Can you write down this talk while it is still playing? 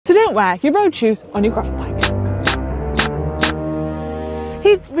So don't wear your road shoes on your gravel bike.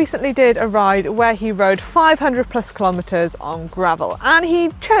 He recently did a ride where he rode 500 plus kilometres on gravel, and he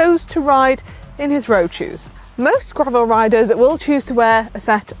chose to ride in his road shoes. Most gravel riders will choose to wear a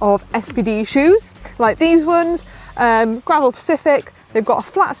set of SPD shoes, like these ones, Gravel Pacific. They've got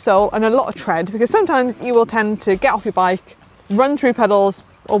a flat sole and a lot of tread, because sometimes you will tend to get off your bike, run through pedals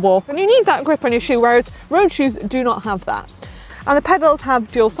or walk, and you need that grip on your shoe, whereas road shoes do not have that. And the pedals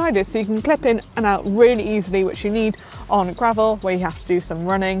have dual-sided, so you can clip in and out really easily, which you need on gravel where you have to do some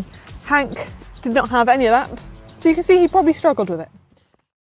running. Hank did not have any of that, so you can see he probably struggled with it.